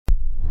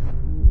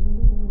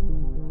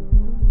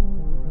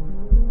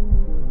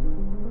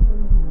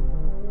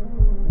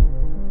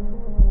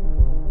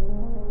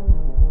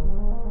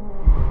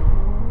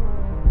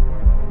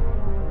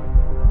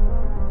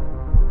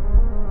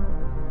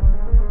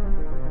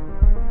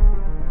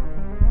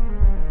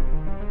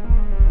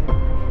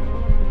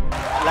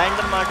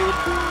lander module.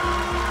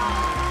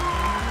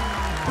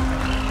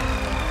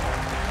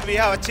 We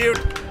have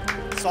achieved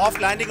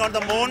soft landing on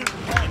the moon.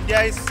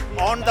 India is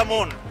on the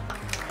moon.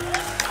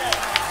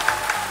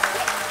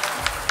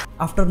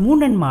 After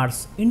Moon and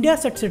Mars, India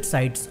sets its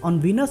sights on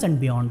Venus and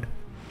beyond.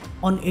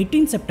 On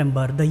 18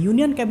 September, the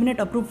Union Cabinet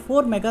approved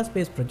 4 mega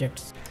space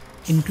projects,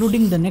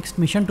 including the next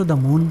mission to the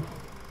Moon,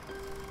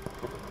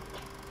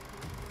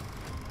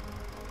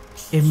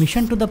 a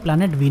mission to the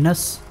planet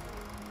Venus,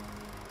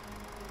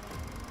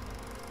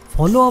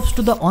 follow-ups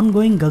to the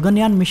ongoing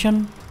Gaganyaan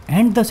mission,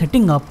 and the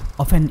setting up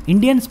of an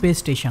Indian space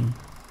station.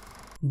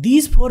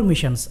 These 4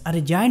 missions are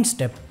a giant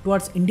step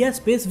towards India's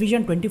Space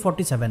Vision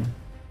 2047.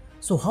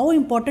 So how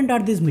important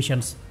are these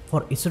missions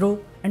for ISRO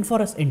and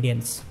for us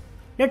Indians?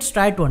 Let's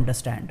try to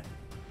understand.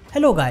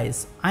 Hello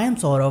guys, I am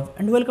Saurav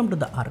and welcome to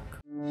the ARC.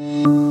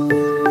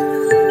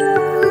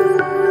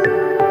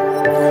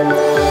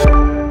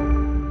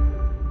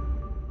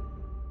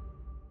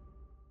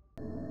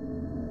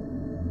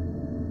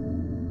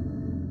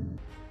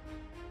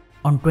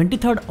 On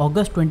 23rd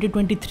August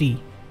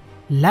 2023,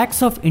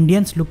 lakhs of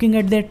Indians looking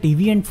at their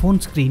TV and phone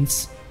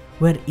screens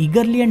were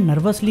eagerly and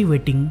nervously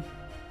waiting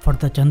for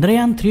the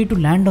Chandrayaan-4 to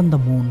land on the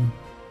moon.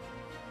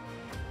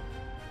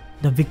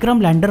 The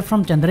Vikram lander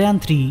from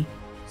Chandrayaan-4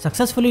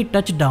 successfully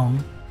touched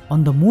down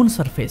on the moon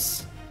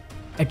surface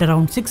at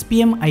around 6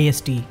 PM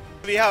IST.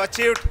 We have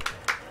achieved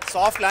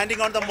soft landing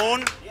on the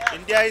moon.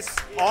 India is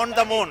on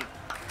the moon.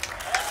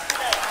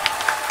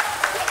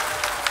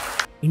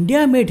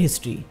 India made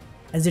history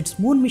as its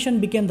moon mission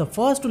became the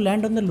first to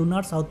land on the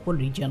lunar South Pole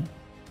region.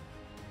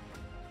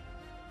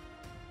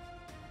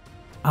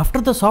 After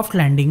the soft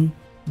landing,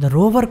 the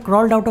rover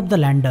crawled out of the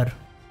lander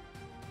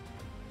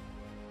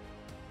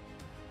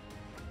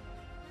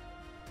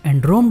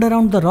and roamed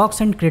around the rocks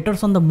and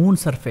craters on the moon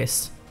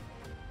surface,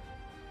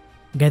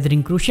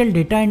 gathering crucial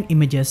data and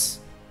images,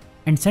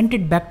 and sent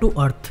it back to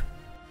Earth.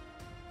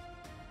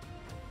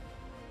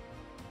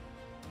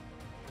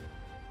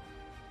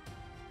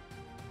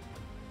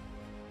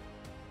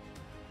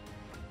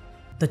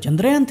 The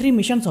Chandrayaan-4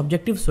 mission's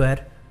objectives were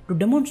to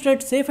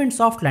demonstrate safe and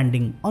soft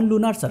landing on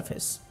lunar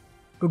surface,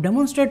 to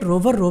demonstrate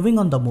rover roving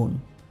on the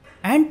moon,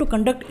 and to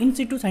conduct in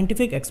situ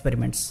scientific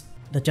experiments.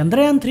 The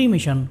Chandrayaan-4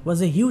 mission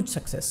was a huge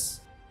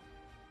success.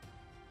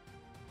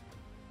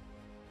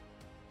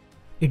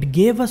 It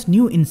gave us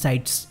new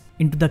insights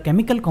into the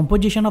chemical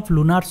composition of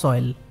lunar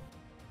soil,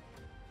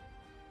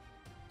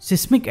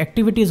 seismic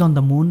activities on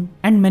the moon,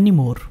 and many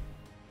more.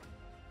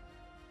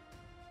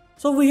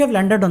 So we have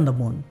landed on the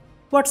moon.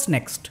 What's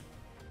next?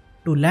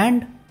 To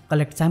land,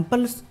 collect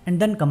samples, and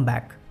then come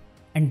back.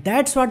 And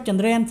that's what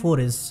Chandrayaan-4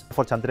 is.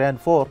 For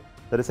Chandrayaan-4,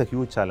 there is a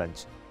huge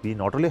challenge. We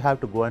not only have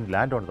to go and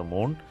land on the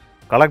moon,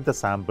 collect the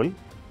sample,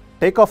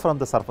 take off from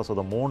the surface of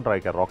the moon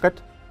like a rocket,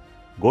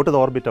 go to the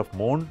orbit of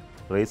moon,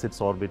 raise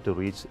its orbit to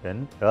reach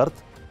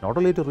Earth, not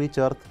only to reach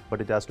Earth, but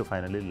it has to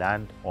finally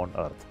land on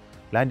Earth.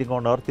 Landing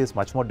on Earth is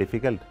much more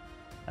difficult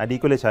and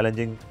equally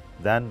challenging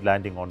than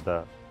landing on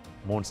the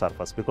moon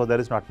surface, because there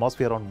is no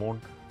atmosphere on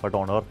moon, but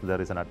on Earth there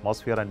is an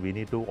atmosphere and we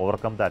need to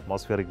overcome the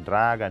atmospheric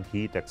drag and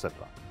heat,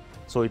 etc.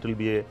 So it will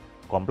be a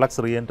complex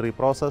re-entry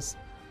process,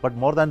 but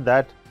more than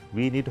that,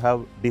 we need to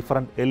have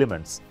different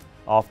elements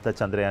of the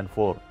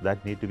Chandrayaan-4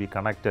 that need to be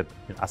connected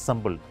and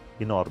assembled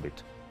in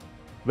orbit.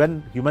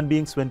 When human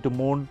beings went to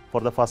moon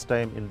for the first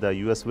time in the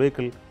US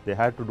vehicle, they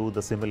had to do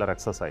the similar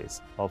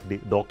exercise of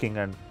docking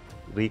and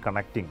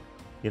reconnecting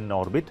in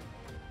orbit.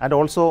 And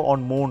also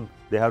on moon,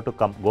 they have to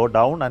go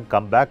down and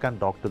come back and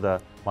dock to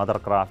the mother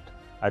craft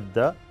at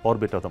the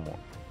orbit of the moon.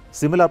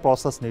 Similar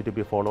process need to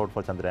be followed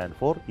for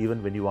Chandrayaan-4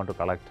 even when you want to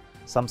collect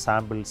some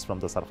samples from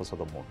the surface of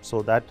the moon.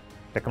 So that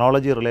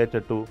technology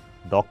related to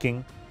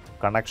docking,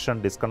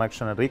 connection,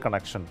 disconnection and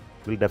reconnection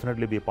will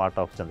definitely be part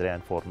of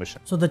Chandrayaan-4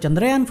 mission. So the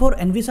Chandrayaan-4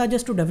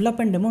 envisages to develop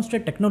and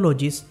demonstrate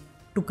technologies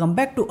to come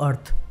back to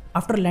Earth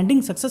after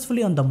landing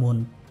successfully on the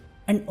moon,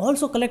 and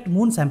also collect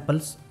moon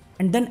samples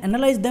and then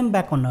analyze them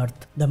back on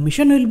Earth. The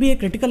mission will be a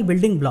critical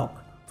building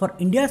block for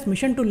India's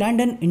mission to land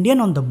an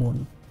Indian on the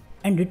moon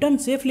and return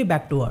safely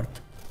back to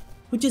Earth,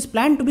 which is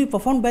planned to be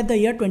performed by the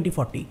year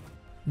 2040.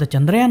 The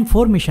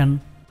Chandrayaan-4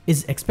 mission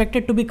is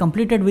expected to be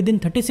completed within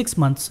 36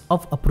 months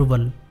of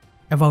approval.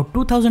 About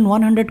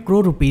 2,100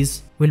 crore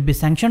rupees will be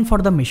sanctioned for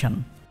the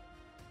mission.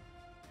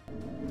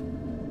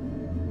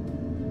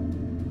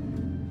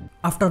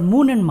 After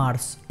Moon and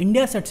Mars,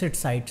 India sets its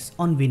sights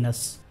on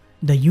Venus.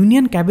 The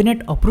Union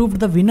Cabinet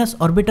approved the Venus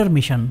Orbiter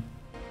mission.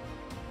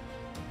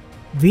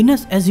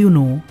 Venus, as you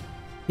know,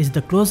 is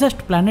the closest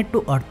planet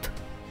to Earth.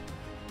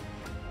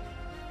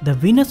 The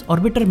Venus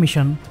Orbiter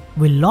mission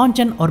will launch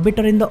an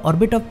orbiter in the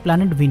orbit of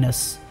planet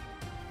Venus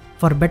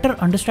for better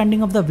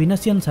understanding of the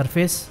Venusian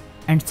surface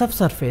and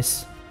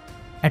subsurface,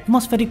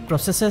 atmospheric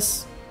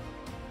processes,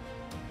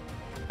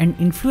 and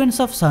influence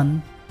of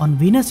Sun on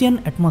Venusian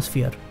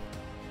atmosphere.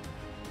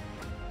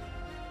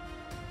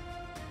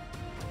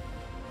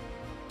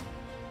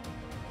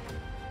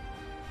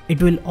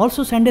 It will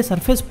also send a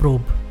surface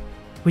probe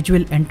which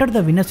will enter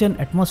the Venusian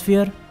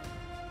atmosphere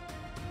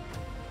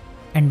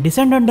and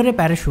descend under a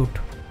parachute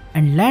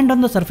and land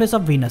on the surface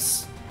of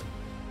Venus.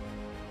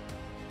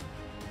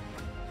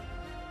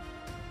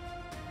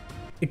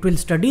 It will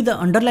study the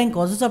underlying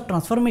causes of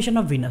transformation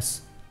of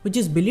Venus, which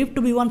is believed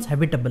to be once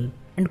habitable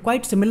and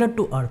quite similar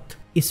to Earth.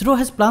 ISRO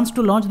has plans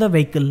to launch the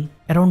vehicle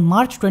around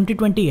March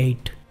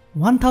 2028.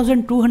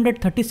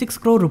 1,236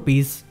 crore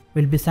rupees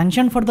will be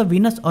sanctioned for the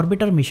Venus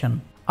orbiter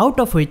mission, out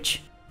of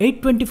which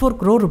 824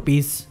 crore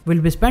rupees will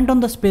be spent on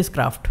the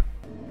spacecraft.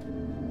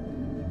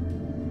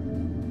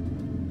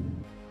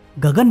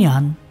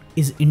 Gaganyaan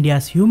is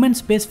India's human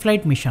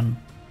spaceflight mission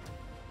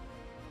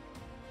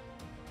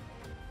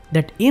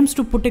that aims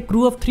to put a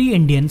crew of 3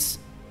 Indians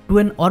to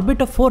an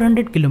orbit of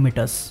 400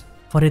 kilometers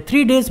for a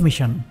 3 days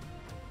mission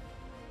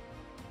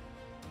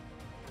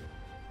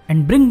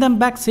and bring them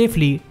back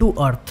safely to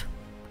Earth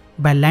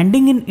by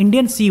landing in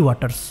Indian sea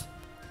waters.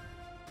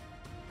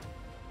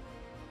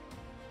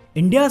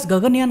 India's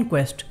Gaganyaan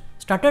quest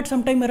started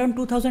sometime around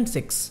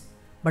 2006,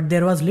 but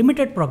there was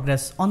limited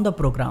progress on the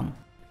program.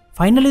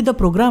 Finally, the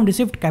program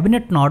received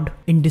cabinet nod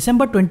in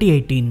December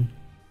 2018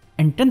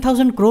 and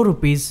 10,000 crore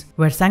rupees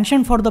were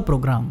sanctioned for the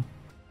program.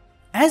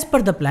 As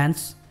per the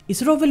plans,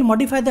 ISRO will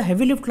modify the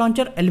heavy lift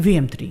launcher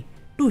LVM-3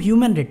 to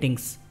human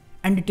ratings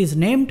and it is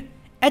named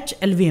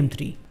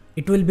HLVM-3.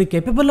 It will be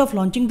capable of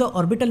launching the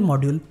orbital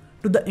module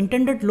to the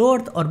intended low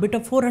Earth orbit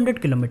of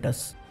 400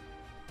 kilometers.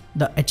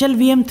 The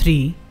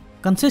HLVM-3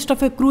 consists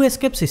of a crew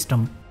escape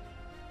system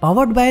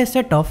powered by a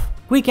set of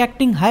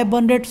quick-acting high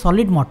burn rate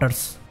solid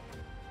motors,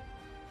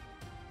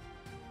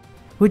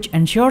 which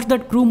ensures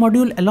that crew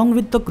module along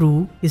with the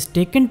crew is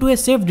taken to a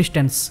safe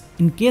distance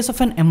in case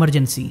of an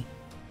emergency,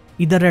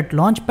 either at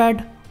launch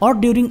pad or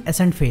during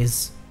ascent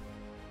phase.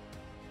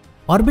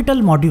 Orbital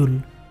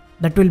module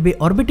that will be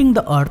orbiting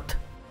the Earth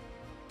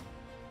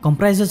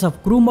comprises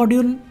of crew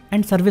module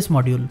and service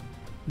module.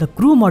 The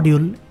crew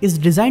module is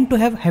designed to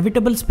have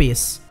habitable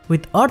space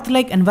with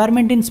Earth-like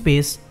environment in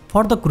space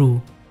for the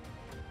crew.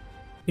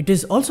 It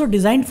is also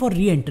designed for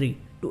re-entry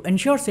to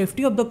ensure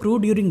safety of the crew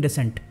during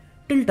descent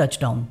till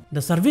touchdown.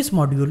 The service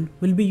module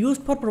will be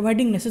used for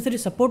providing necessary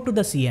support to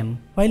the CM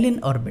while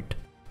in orbit.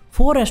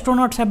 4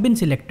 astronauts have been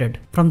selected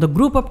from the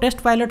group of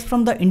test pilots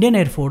from the Indian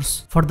Air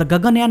Force for the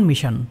Gaganyaan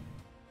mission.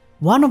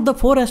 One of the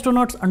 4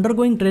 astronauts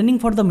undergoing training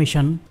for the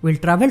mission will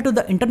travel to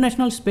the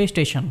International Space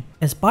Station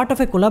as part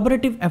of a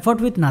collaborative effort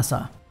with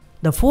NASA.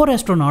 The 4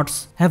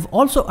 astronauts have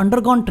also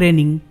undergone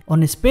training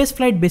on a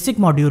spaceflight basic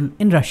module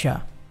in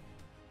Russia.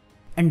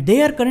 And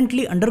they are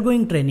currently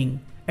undergoing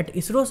training at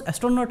ISRO's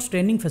astronauts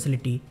training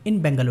facility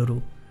in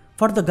Bengaluru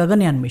for the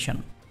Gaganyaan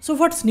mission. So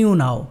what's new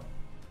now?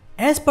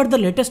 As per the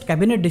latest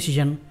cabinet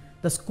decision,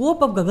 the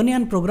scope of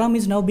Gaganyaan program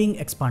is now being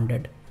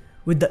expanded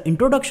with the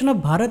introduction of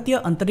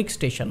Bharatiya Antariksh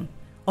Station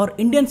or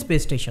Indian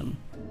Space Station.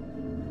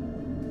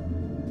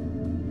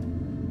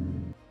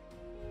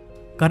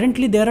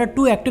 Currently there are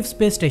 2 active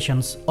space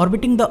stations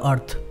orbiting the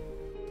Earth: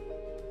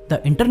 the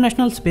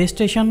International Space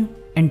Station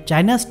and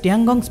China's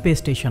Tiangong Space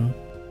Station.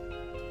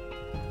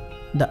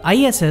 The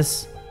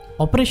ISS,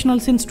 operational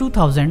since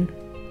 2000,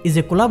 is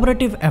a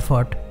collaborative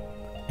effort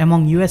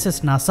among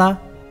US's NASA,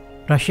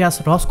 Russia's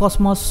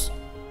Roscosmos,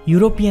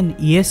 European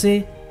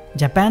ESA,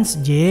 Japan's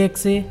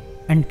JAXA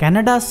and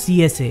Canada's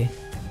CSA.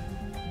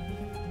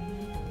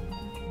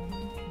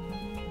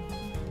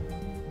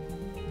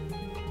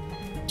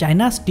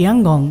 China's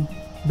Tiangong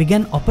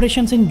began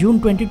operations in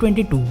June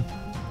 2022.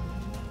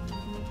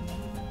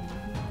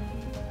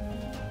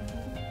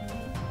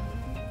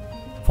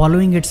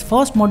 Following its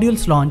first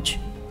module's launch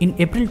in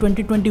April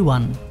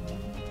 2021.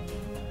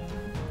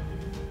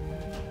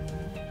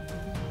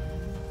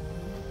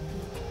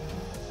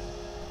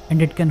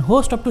 And it can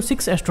host up to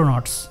 6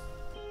 astronauts.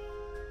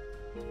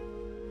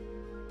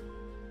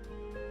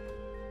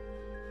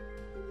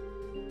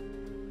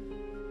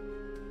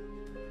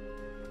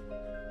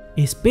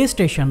 A space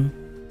station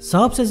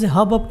serves as a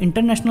hub of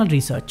international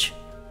research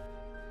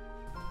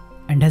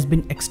and has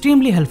been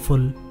extremely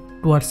helpful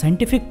to our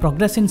scientific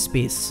progress in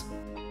space.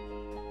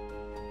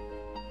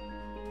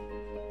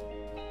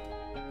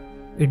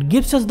 It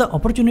gives us the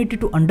opportunity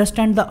to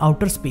understand the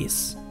outer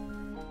space,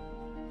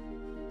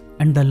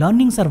 and the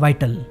learnings are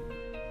vital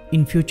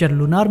in future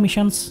lunar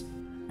missions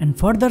and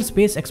further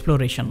space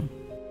exploration.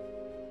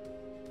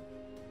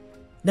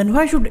 Then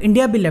why should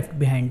India be left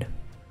behind?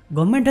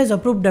 Government has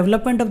approved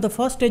development of the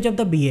first stage of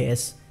the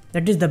BAS,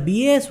 that is the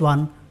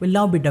BAS-1 will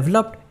now be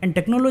developed and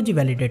technology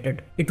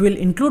validated. It will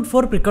include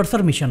 4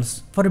 precursor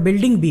missions for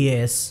building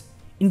BAS,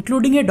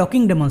 including a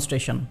docking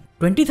demonstration.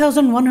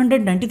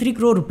 20,193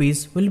 crore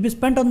rupees will be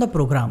spent on the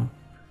program,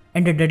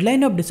 and a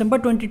deadline of December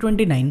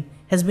 2029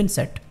 has been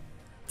set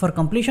for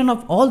completion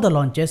of all the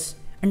launches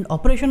and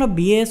operation of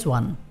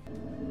BAS-1.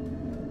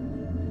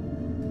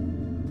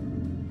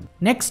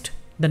 Next,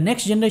 the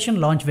Next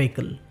Generation Launch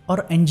Vehicle or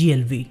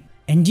NGLV.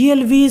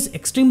 NGLV is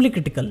extremely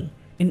critical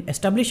in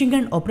establishing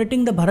and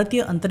operating the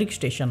Bharatiya Antariksh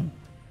Station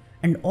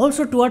and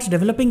also towards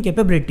developing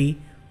capability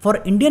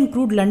for Indian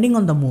crewed landing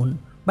on the moon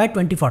by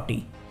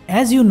 2040.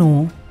 As you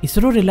know,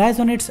 ISRO relies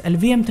on its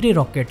LVM-3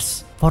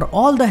 rockets for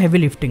all the heavy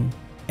lifting.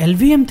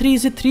 LVM-3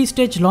 is a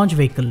 3-stage launch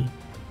vehicle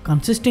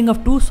consisting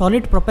of two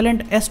solid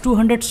propellant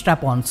S200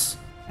 strap-ons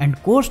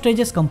and core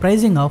stages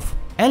comprising of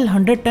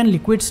L110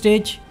 liquid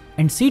stage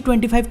and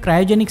C25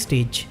 cryogenic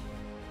stage.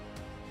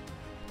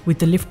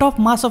 With a liftoff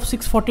mass of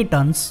 640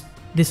 tons,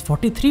 this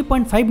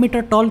 43.5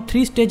 meter tall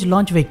 3-stage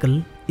launch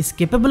vehicle is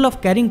capable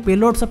of carrying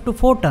payloads up to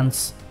 4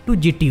 tons to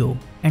GTO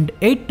and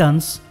 8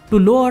 tons to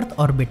low Earth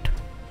orbit.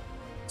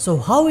 So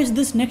how is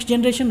this next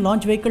generation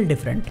launch vehicle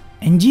different?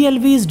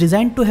 NGLV is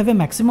designed to have a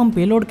maximum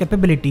payload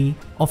capability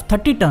of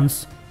 30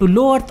 tons to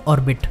low Earth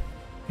orbit.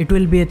 It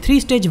will be a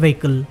 3-stage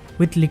vehicle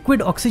with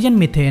liquid oxygen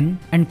methane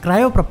and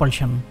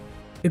cryopropulsion.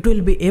 It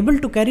will be able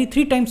to carry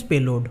 3 times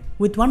payload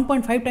with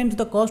 1.5 times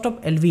the cost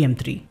of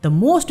LVM-3. The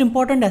most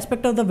important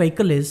aspect of the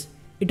vehicle is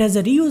it has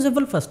a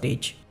reusable first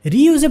stage.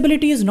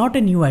 Reusability is not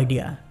a new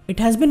idea. It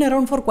has been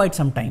around for quite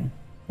some time,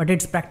 but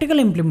its practical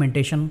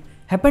implementation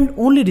happened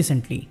only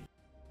recently.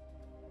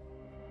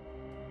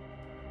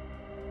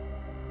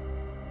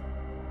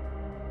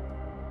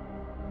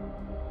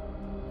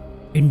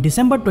 In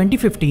December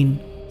 2015,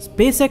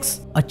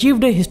 SpaceX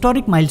achieved a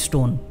historic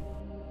milestone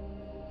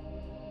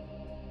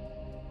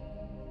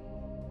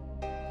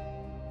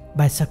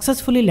by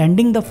successfully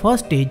landing the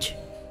first stage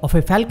of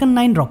a Falcon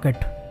 9 rocket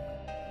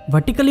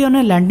vertically on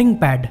a landing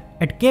pad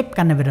at Cape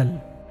Canaveral.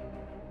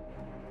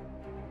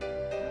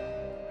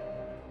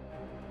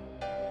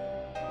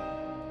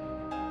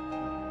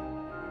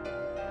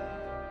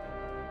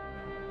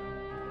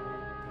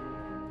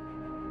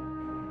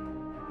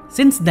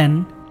 Since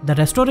then, the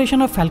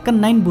restoration of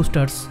Falcon 9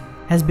 boosters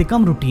has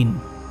become routine.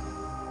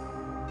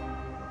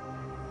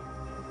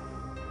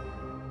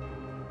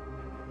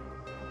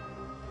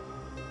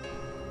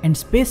 And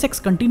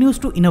SpaceX continues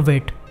to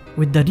innovate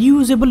with the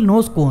reusable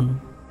nose cone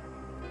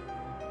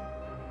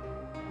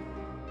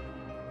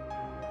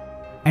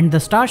and the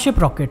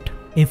Starship rocket,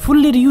 a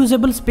fully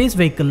reusable space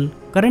vehicle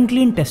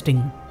currently in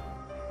testing.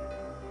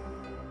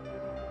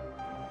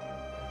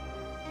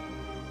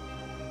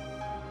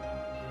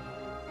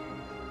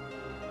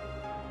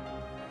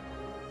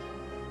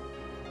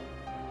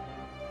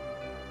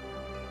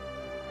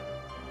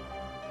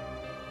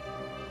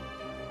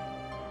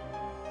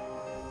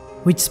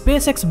 Which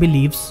SpaceX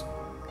believes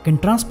can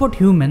transport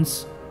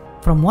humans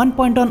from one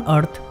point on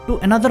Earth to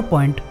another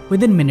point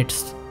within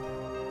minutes.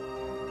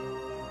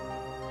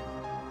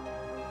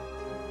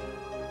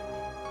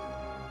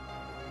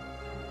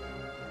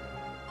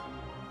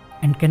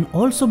 And can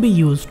also be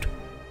used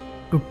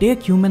to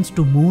take humans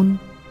to Moon,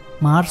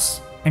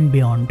 Mars and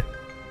beyond.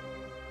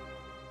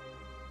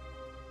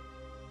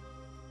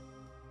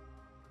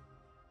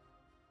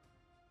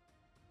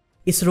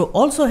 ISRO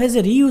also has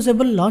a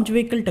reusable launch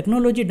vehicle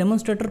technology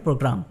demonstrator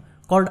program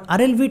called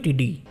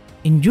RLV-TD.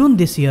 In June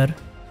this year,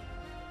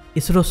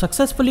 ISRO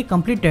successfully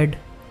completed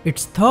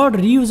its third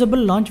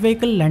reusable launch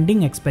vehicle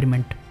landing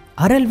experiment,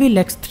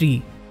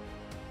 RLV-TD,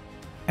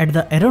 at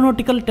the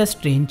Aeronautical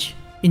Test Range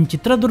in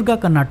Chitradurga,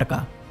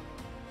 Karnataka.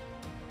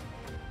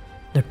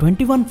 The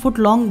 21-foot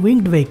long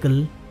winged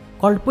vehicle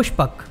called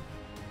Pushpak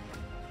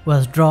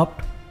was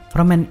dropped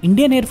from an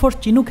Indian Air Force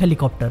Chinook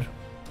helicopter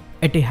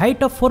at a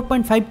height of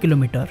 4.5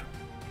 km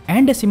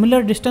and a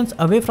similar distance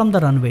away from the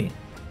runway.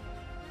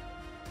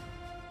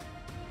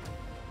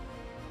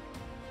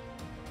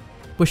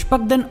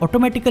 Pushpak then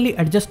automatically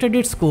adjusted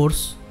its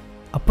course,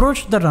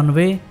 approached the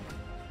runway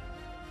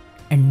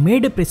and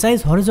made a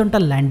precise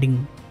horizontal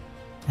landing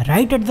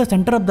right at the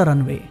center of the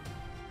runway.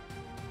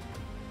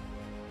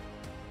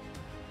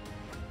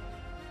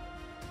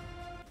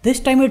 This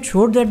time it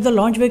showed that the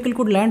launch vehicle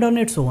could land on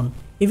its own,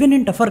 even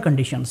in tougher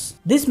conditions.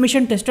 This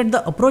mission tested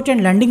the approach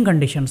and landing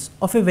conditions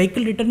of a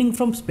vehicle returning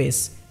from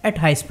space at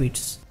high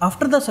speeds.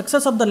 After the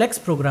success of the LEX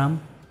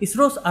program,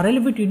 ISRO's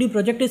RLV-TD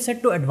project is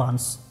set to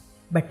advance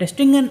by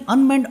testing an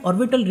unmanned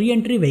orbital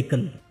re-entry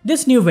vehicle.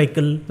 This new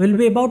vehicle will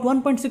be about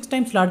 1.6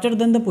 times larger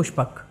than the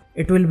Pushpak.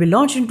 It will be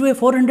launched into a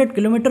 400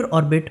 km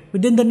orbit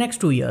within the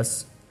next 2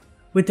 years,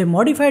 with a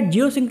modified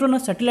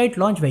geosynchronous satellite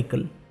launch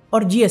vehicle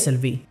or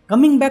GSLV.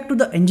 Coming back to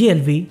the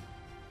NGLV,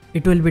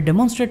 it will be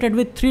demonstrated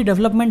with 3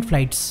 development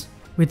flights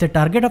with a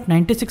target of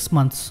 96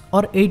 months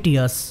or 8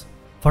 years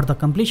for the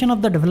completion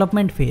of the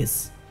development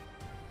phase.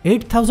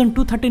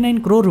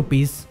 8,239 crore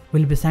rupees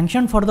will be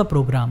sanctioned for the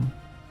program.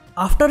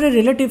 After a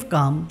relative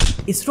calm,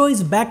 ISRO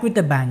is back with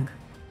a bang.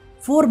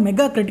 4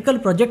 mega critical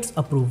projects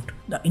approved.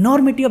 The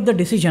enormity of the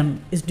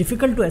decision is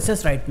difficult to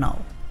assess right now,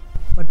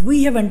 but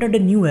we have entered a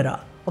new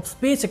era of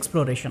space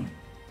exploration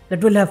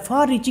that will have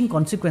far-reaching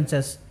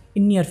consequences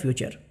in near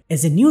future.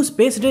 As a new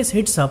space race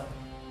heats up,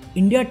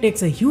 India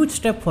takes a huge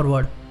step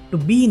forward to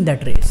be in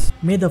that race.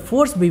 May the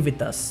force be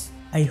with us.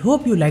 I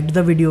hope you liked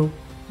the video.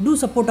 Do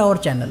support our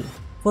channel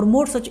for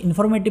more such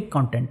informative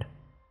content.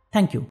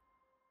 Thank you.